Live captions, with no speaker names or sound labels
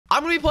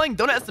I'm gonna be playing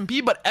Donut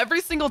SMP, but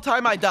every single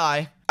time I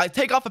die, I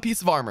take off a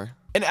piece of armor.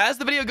 And as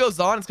the video goes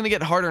on, it's gonna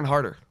get harder and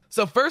harder.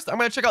 So first, I'm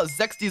gonna check out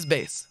Zexty's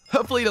base.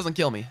 Hopefully he doesn't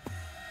kill me.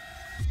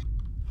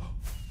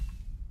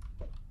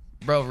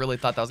 Bro really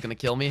thought that was gonna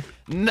kill me.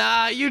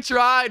 Nah, you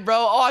tried, bro.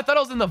 Oh, I thought I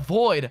was in the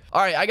void.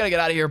 All right, I gotta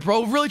get out of here.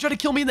 Bro really tried to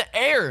kill me in the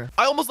air.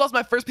 I almost lost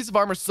my first piece of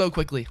armor so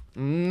quickly.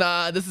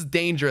 Nah, this is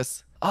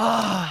dangerous.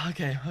 Ah,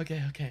 okay.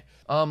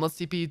 Let's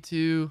TP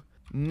to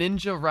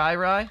Ninja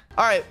Rai.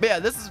 All right, but yeah,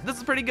 this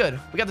is pretty good.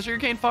 We got the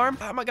sugarcane farm.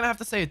 I'm not gonna have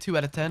to say a 2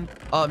 out of 10.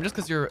 Just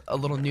because you're a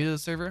little new to the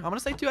server, I'm gonna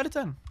say 2 out of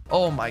 10.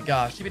 Oh my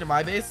gosh, TP to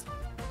my base.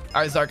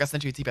 All right, Zark, I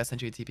sent you a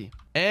TP.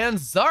 And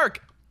Zark,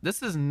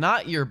 this is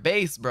not your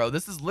base, bro.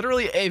 This is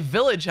literally a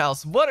village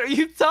house. What are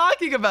you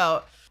talking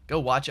about? Go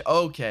watch it.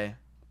 Okay.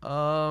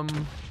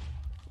 1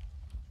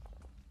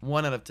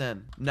 out of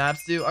 10.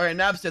 Napstu. All right,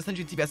 Napstu, I sent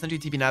you a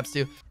TP,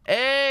 Napstu.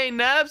 Hey,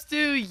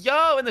 Napstu,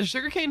 yo, in the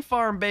sugarcane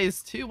farm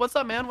base too. What's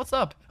up, man? What's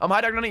up?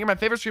 Hi, DrDonut. You're my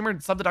favorite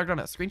streamer. Sub to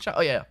DrDonut. Screenshot.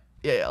 Oh yeah.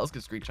 Let's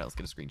get a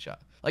screenshot.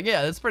 Like,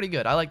 yeah, that's pretty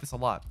good. I like this a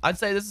lot. I'd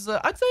say this is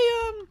a 5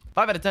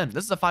 out of 10.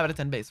 This is a 5 out of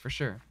 10 base for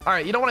sure. All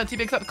right, you don't want to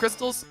TP except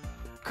crystals.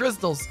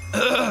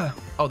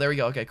 Oh, there we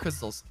go. Okay,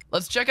 crystals.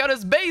 Let's check out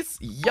his base.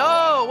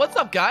 Yo, what's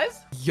up, guys?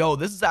 Yo,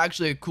 this is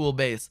actually a cool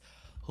base.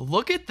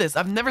 Look at this.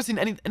 I've never seen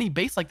any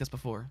base like this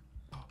before.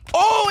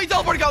 Oh, he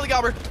teleported Godly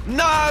Gobber.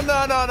 No. I'm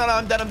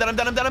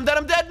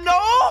dead. No.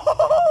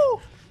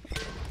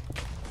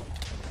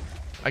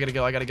 I gotta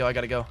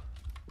go.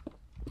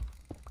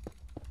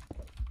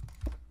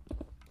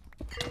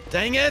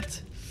 Dang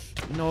it.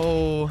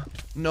 No.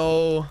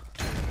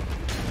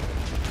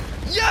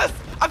 Yes,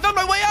 I found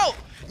my way out.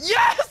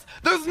 Yes!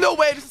 There's no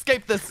way to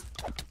escape this.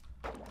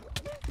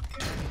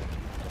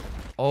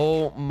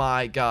 Oh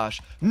my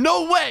gosh.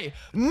 No way!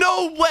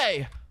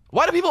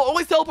 Why do people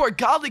always teleport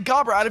Godly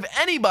Gobber out of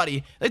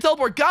anybody? They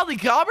teleport Godly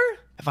Gobber?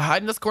 If I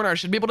hide in this corner, I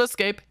should be able to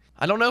escape.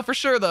 I don't know for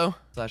sure though.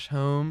 /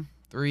 home.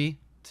 3,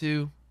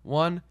 2,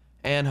 1,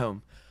 and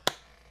home.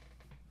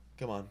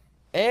 Come on.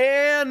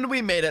 And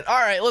we made it. All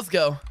right, let's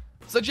go.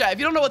 So chat, if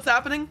you don't know what's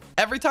happening,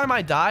 every time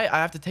I die, I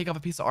have to take off a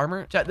piece of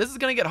armor. Chat, this is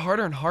gonna get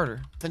harder and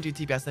harder. Sent you a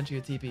TP, I sent you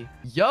a TP.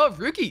 Yo,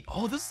 Rookie.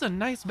 Oh, this is a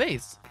nice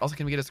base. Also,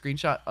 can we get a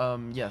screenshot?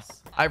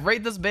 Yes. I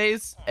rate this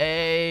base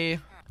a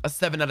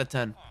 7 out of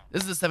 10.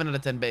 This is a 7 out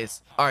of 10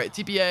 base. All right,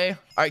 TPA. All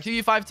right,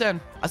 QU 510.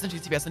 I sent you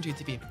a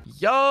TP,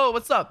 Yo,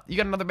 what's up? You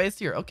got another base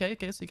here. Okay,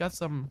 so you got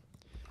some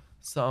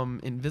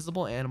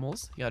invisible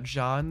animals. You got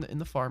John in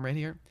the farm right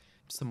here.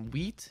 Some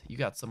wheat. You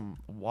got some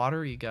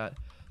water. You got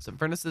some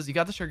furnaces. You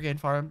got the sugarcane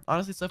farm.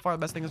 Honestly, so far the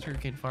best thing is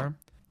sugarcane farm.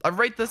 I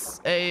rate this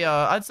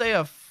I'd say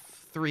a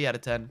 3 out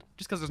of 10,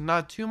 just because there's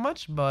not too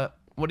much. But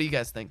what do you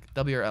guys think?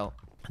 W or L?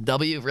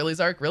 W? Really,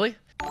 Zark? Really?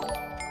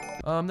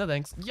 No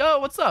thanks. Yo,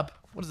 what's up?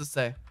 What does this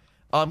say?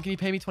 Can you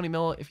pay me 20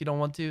 mil if you don't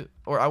want to,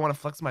 or I want to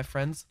flex my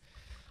friends?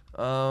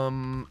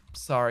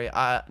 Sorry,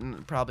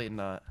 probably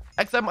not.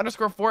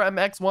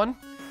 XM_4MX1.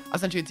 I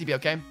sent you a TP,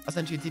 okay? I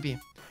sent you a TP.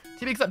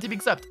 TP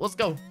accept. Let's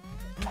go.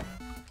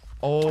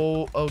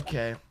 Oh,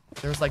 okay.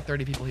 There's like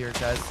 30 people here,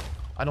 guys.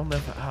 I don't know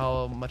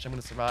how much I'm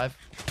gonna survive,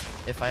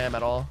 if I am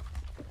at all.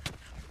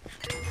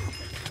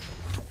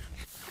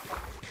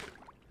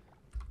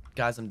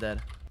 Guys, I'm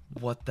dead.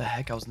 What the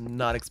heck? I was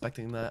not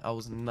expecting that. I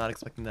was not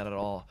expecting that at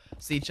all.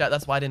 See, chat,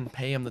 that's why I didn't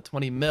pay him the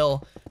 20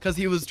 mil, because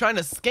he was trying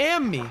to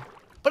scam me.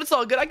 But it's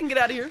all good. I can get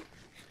out of here.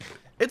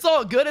 It's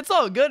all good.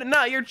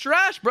 Nah, you're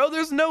trash, bro.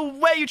 There's no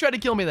way you tried to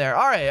kill me there.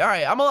 All right.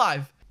 I'm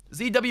alive.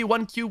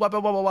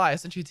 ZW1QYYYY. I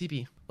sent you a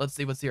TP. Let's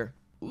see what's here.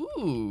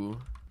 Ooh,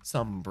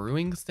 some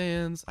brewing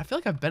stands. I feel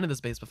like I've been to this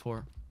base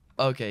before.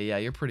 Okay, yeah,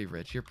 you're pretty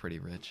rich.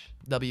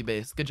 W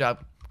base. Good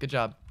job.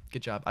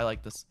 I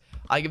like this.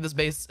 I give this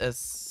base a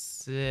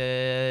 6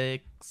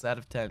 out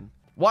of 10.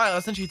 Wild, I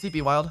sent you a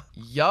TP, Wild.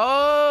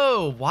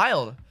 Yo,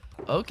 Wild.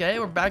 Okay,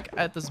 we're back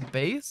at this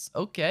base.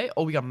 Okay.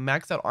 Oh, we got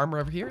maxed out armor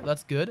over here.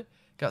 That's good.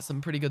 Got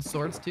some pretty good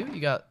swords too.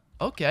 You got,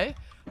 okay.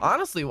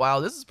 Honestly,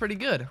 Wild, this is pretty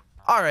good.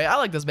 All right, I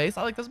like this base.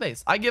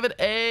 I give it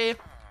a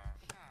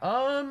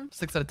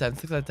 6 out of 10.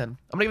 I'm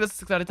gonna give this a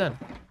 6 out of 10.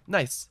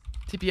 Nice.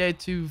 TPA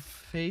to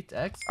Fate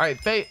X. All right,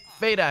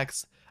 Fate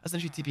X. I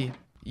sent you TP.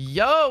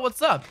 Yo,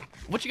 what's up?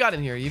 What you got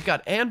in here? You've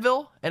got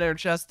anvil, an air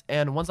chest,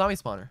 and 1 zombie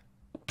spawner.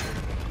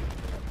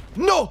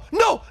 No,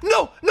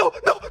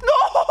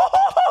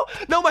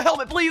 my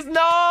helmet, please.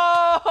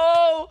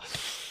 No.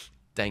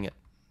 Dang it.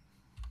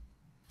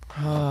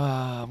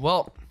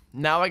 Well,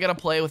 now I gotta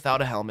play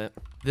without a helmet.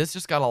 This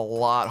just got a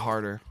lot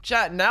harder.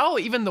 Chat, now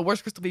even the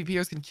worst crystal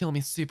PvPers can kill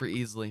me super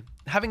easily.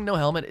 Having no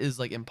helmet is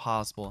like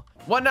impossible.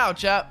 What now,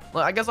 chat?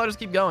 Well, I guess I'll just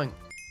keep going.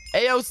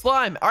 AO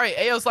Slime. All right,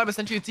 AO Slime, I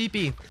sent you a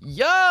TP.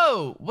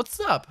 Yo, what's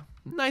up?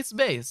 Nice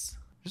base.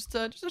 Just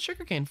a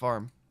sugarcane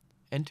farm.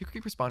 And 2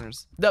 creeper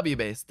spawners. W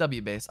base.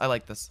 I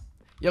like this.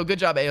 Yo, good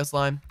job, AO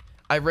Slime.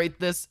 I rate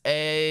this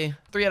a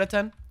 3 out of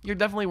 10. You're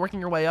definitely working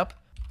your way up.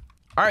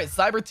 All right,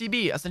 Cyber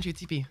TB. I sent you a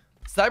TP.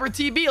 Cyber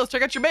TB, let's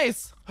check out your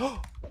base.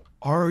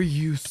 Are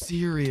you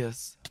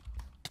serious?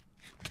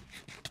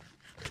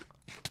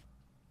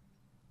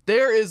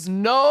 There is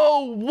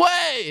no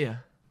way.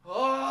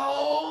 Oh.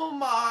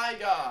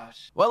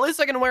 gosh. Well, at least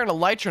I can wear an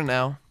elytra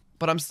now,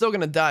 but I'm still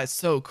gonna die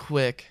so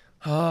quick.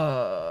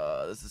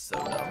 This is so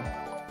dumb.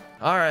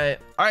 All right,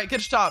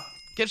 Kitchtop.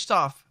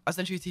 I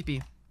sent you a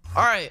TP.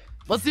 All right,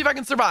 let's see if I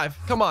can survive.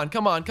 Come on.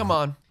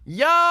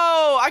 Yo,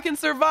 I can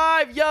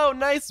survive. Yo,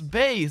 nice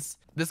base.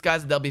 This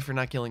guy's a W for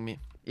not killing me.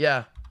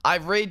 Yeah, I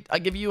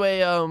give you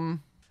a All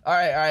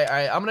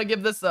right. I'm gonna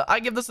give this I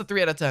give this a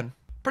 3 out of 10.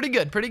 Pretty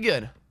good.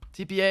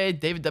 TPA,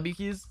 David W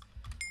Keys.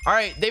 All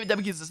right, David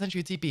W Keys, I sent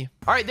you a TP.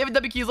 All right, David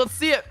W Keys, let's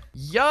see it.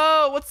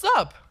 Yo, what's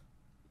up?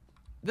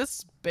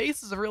 This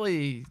base is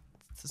really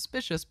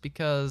suspicious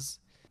because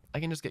I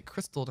can just get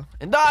crystalled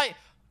and die.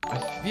 I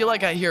feel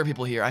like I hear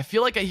people here. All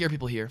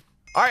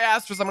right,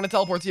 Astros, I'm gonna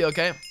teleport to you,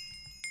 okay?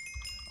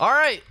 All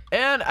right,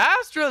 and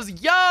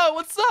Astros, yo,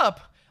 what's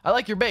up? I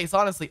like your base,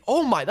 honestly.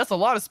 Oh my, that's a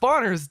lot of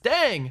spawners,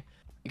 dang.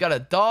 You got a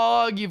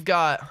dog, you've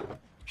got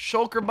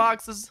shulker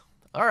boxes.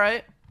 All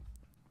right.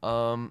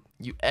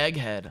 You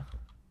egghead.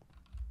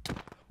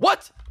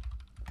 What?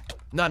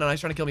 No,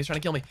 he's trying to kill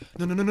me.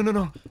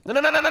 No.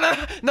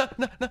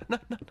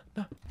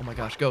 Oh my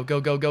gosh, go. Go.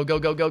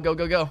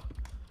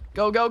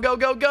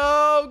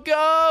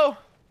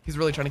 He's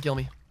really trying to kill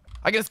me.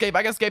 I can escape.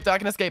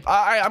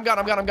 All right, I'm gone.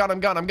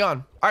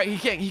 All right, he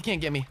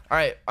can't get me. All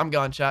right, I'm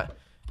gone, chat.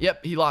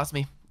 Yep, he lost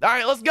me. All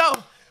right, let's go.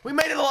 We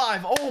made it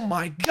alive. Oh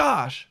my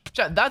gosh.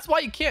 Chat, that's why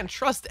you can't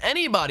trust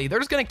anybody. They're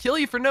just gonna kill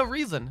you for no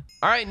reason.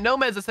 All right,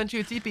 Nomads, I sent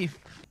you a TP.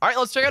 All right,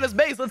 let's check out his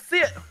base. Let's see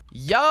it.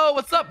 Yo,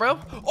 what's up, bro?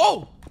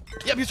 Oh,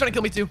 yep, he's trying to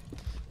kill me too.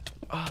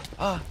 No,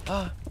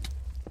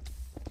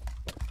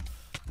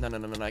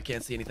 I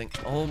can't see anything.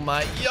 Oh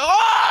my, yo!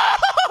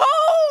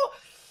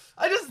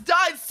 I just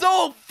died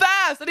so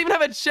fast. I didn't even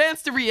have a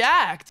chance to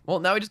react. Well,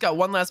 now we just got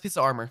one last piece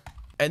of armor.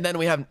 And then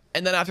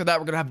after that,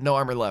 we're gonna have no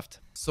armor left.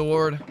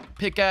 Sword,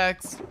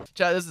 pickaxe.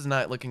 Chat, this is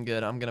not looking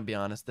good. I'm gonna be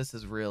honest. This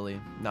is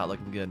really not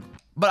looking good.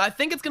 But I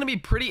think it's gonna be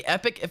pretty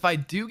epic if I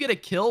do get a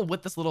kill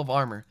with this little of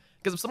armor.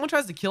 Because if someone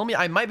tries to kill me,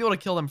 I might be able to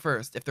kill them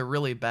first if they're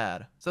really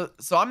bad. So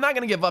I'm not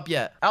gonna give up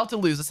yet. Out to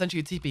lose, essentially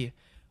a TP.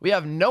 We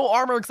have no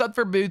armor except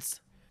for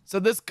boots.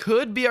 So this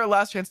could be our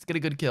last chance to get a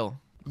good kill.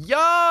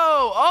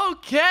 Yo,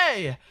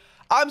 okay.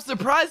 I'm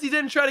surprised he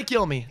didn't try to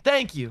kill me.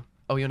 Thank you.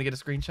 Oh, you wanna get a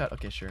screenshot?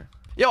 Okay, sure.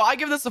 Yo, I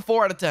give this a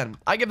 4 out of 10.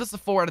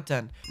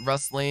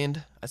 Rust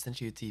Land, I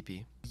sent you a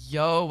TP.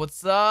 Yo,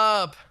 what's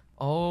up?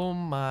 Oh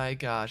my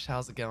gosh,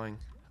 how's it going?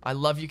 I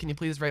love you. Can you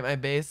please rate my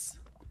base?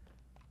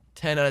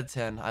 10 out of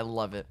 10. I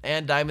love it.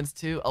 And diamonds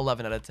too,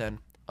 11 out of 10.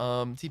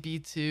 TP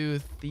to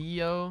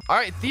Theo. All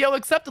right, Theo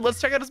accepted.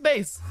 Let's check out his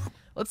base.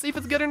 Let's see if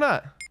it's good or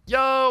not.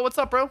 Yo, what's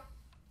up, bro?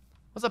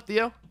 What's up,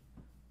 Theo?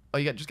 Oh,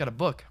 you just got a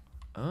book.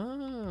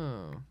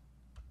 Oh.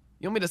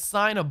 You want me to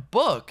sign a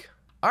book?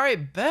 All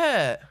right,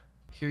 bet.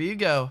 Here you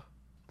go.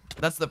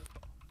 That's the...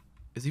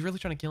 Is he really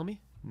trying to kill me?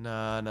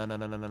 No. Is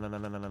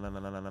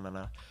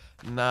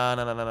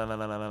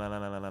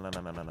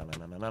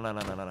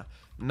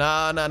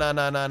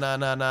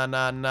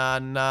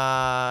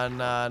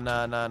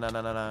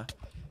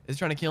he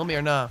trying to kill me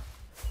or nah?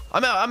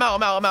 I'm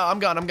out. I'm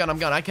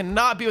gone. I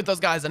cannot be with those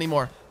guys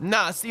anymore.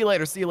 Nah, see you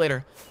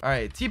later. All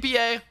right,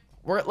 TPA.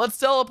 Let's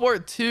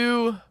teleport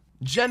to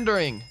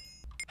gendering.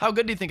 How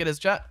good do you think it is,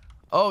 chat?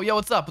 Oh, yo,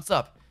 what's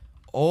up?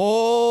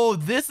 Oh,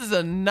 this is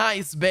a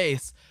nice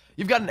base.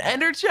 You've got an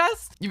ender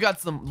chest. You've got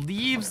some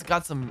leaves.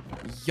 Got some...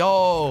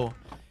 Yo,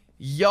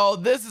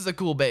 this is a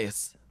cool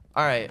base.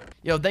 All right.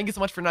 Yo, thank you so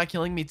much for not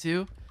killing me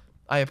too.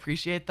 I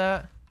appreciate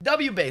that.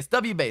 W base.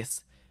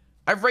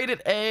 I've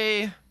rated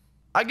a...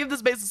 I give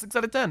this base a 6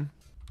 out of 10.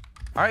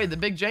 All right, the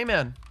big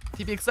J-man.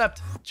 TP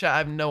accept. Chat, I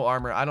have no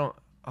armor. I don't...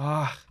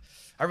 I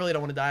really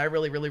don't want to die. I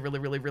really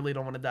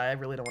don't want to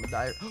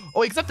die.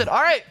 Oh, he accepted.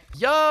 All right.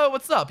 Yo,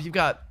 what's up? You've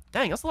got...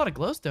 Dang, that's a lot of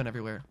glowstone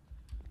everywhere.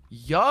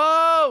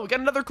 Yo, we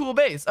got another cool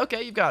base.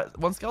 Okay, you've got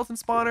one skeleton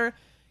spawner.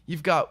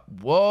 You've got,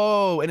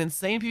 whoa, an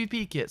insane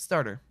PvP kit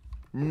starter.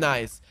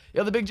 Nice.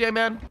 Yo, the big J,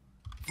 man.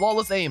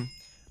 Flawless aim.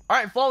 All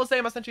right, flawless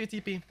aim. I sent you a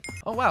TP.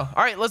 Oh, wow.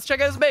 All right, let's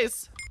check out his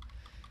base.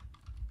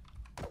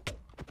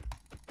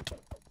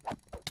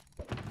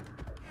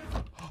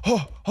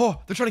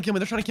 Oh, they're trying to kill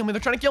me.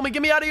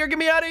 Get me out of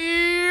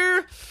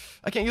here.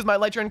 I can't use my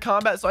elytra in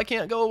combat, so I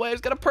can't go away. I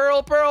just got a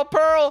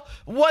pearl.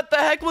 What the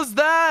heck was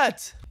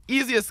that?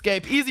 Easy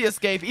escape.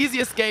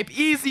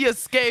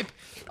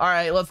 All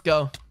right, let's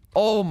go.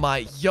 Oh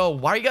my, yo,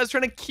 why are you guys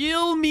trying to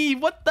kill me?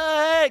 What the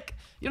heck?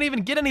 You don't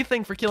even get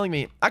anything for killing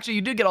me. Actually,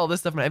 you do get all this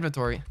stuff in my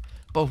inventory.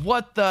 But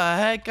what the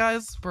heck,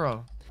 guys?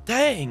 Bro,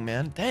 dang,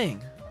 man,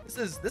 dang. This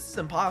is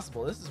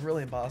impossible. This is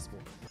really impossible.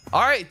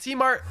 All right,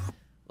 T-Mart,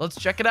 let's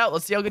check it out.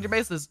 Let's see how good your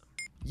base is.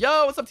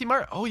 Yo, what's up,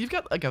 T-Mart? Oh, you've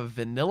got like a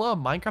vanilla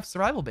Minecraft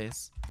survival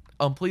base.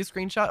 Please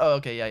screenshot. Oh,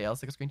 okay, yeah, let's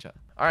take a screenshot.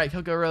 All right,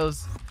 Coco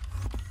Rose.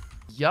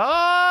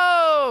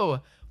 Yo,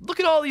 look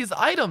at all these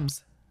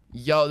items.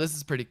 Yo, this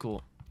is pretty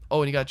cool.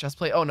 Oh, and you got a chest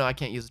plate. Oh no, I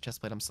can't use a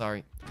chest plate. I'm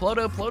sorry.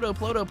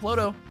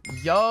 Ploto.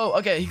 Yo,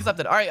 okay, he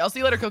accepted. All right, I'll see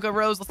you later, Coco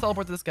Rose. Let's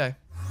teleport to this guy.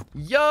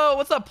 Yo,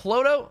 what's up,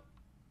 Ploto?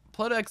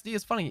 Ploto XD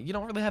is funny. You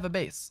don't really have a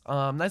base.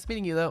 Nice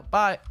meeting you though.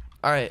 Bye.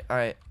 All right.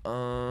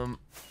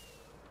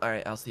 All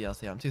right, I'll see.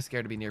 I'm too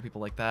scared to be near people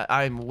like that.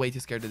 I'm way too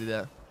scared to do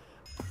that.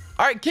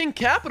 All right, King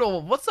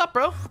Capital, what's up,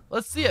 bro?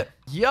 Let's see it.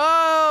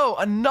 Yo,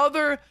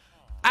 another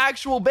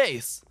actual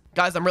base.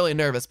 Guys, I'm really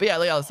nervous. But yeah,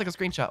 let's take a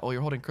screenshot. Oh,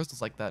 you're holding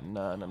crystals like that.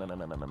 No.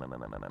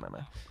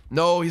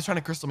 No, he's trying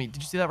to crystal me.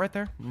 Did you see that right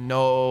there?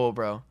 No,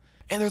 bro.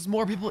 And there's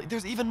more people.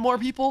 There's even more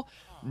people.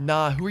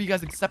 Nah, who are you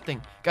guys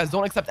accepting? Guys,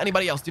 don't accept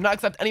anybody else. Do not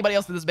accept anybody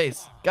else to this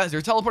base. Guys,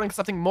 you're teleporting,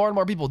 accepting more and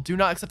more people. Do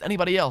not accept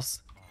anybody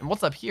else. And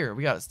what's up here?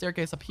 We got a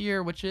staircase up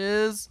here, which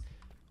is...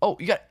 Oh,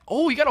 you got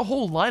a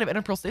whole line of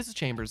Ender Pearl stasis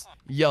chambers.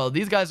 Yo,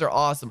 these guys are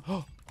awesome.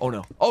 Oh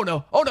no.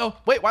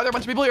 Wait, why are there a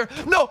bunch of people here?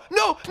 No,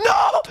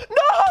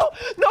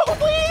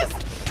 please.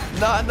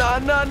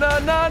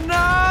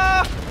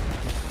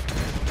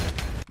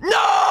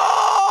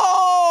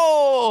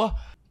 No!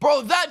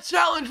 Bro, that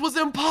challenge was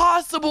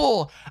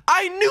impossible.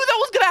 I knew that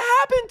was gonna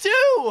happen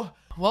too.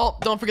 Well,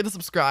 don't forget to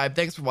subscribe.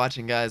 Thanks for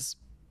watching, guys.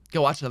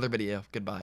 Go watch another video. Goodbye.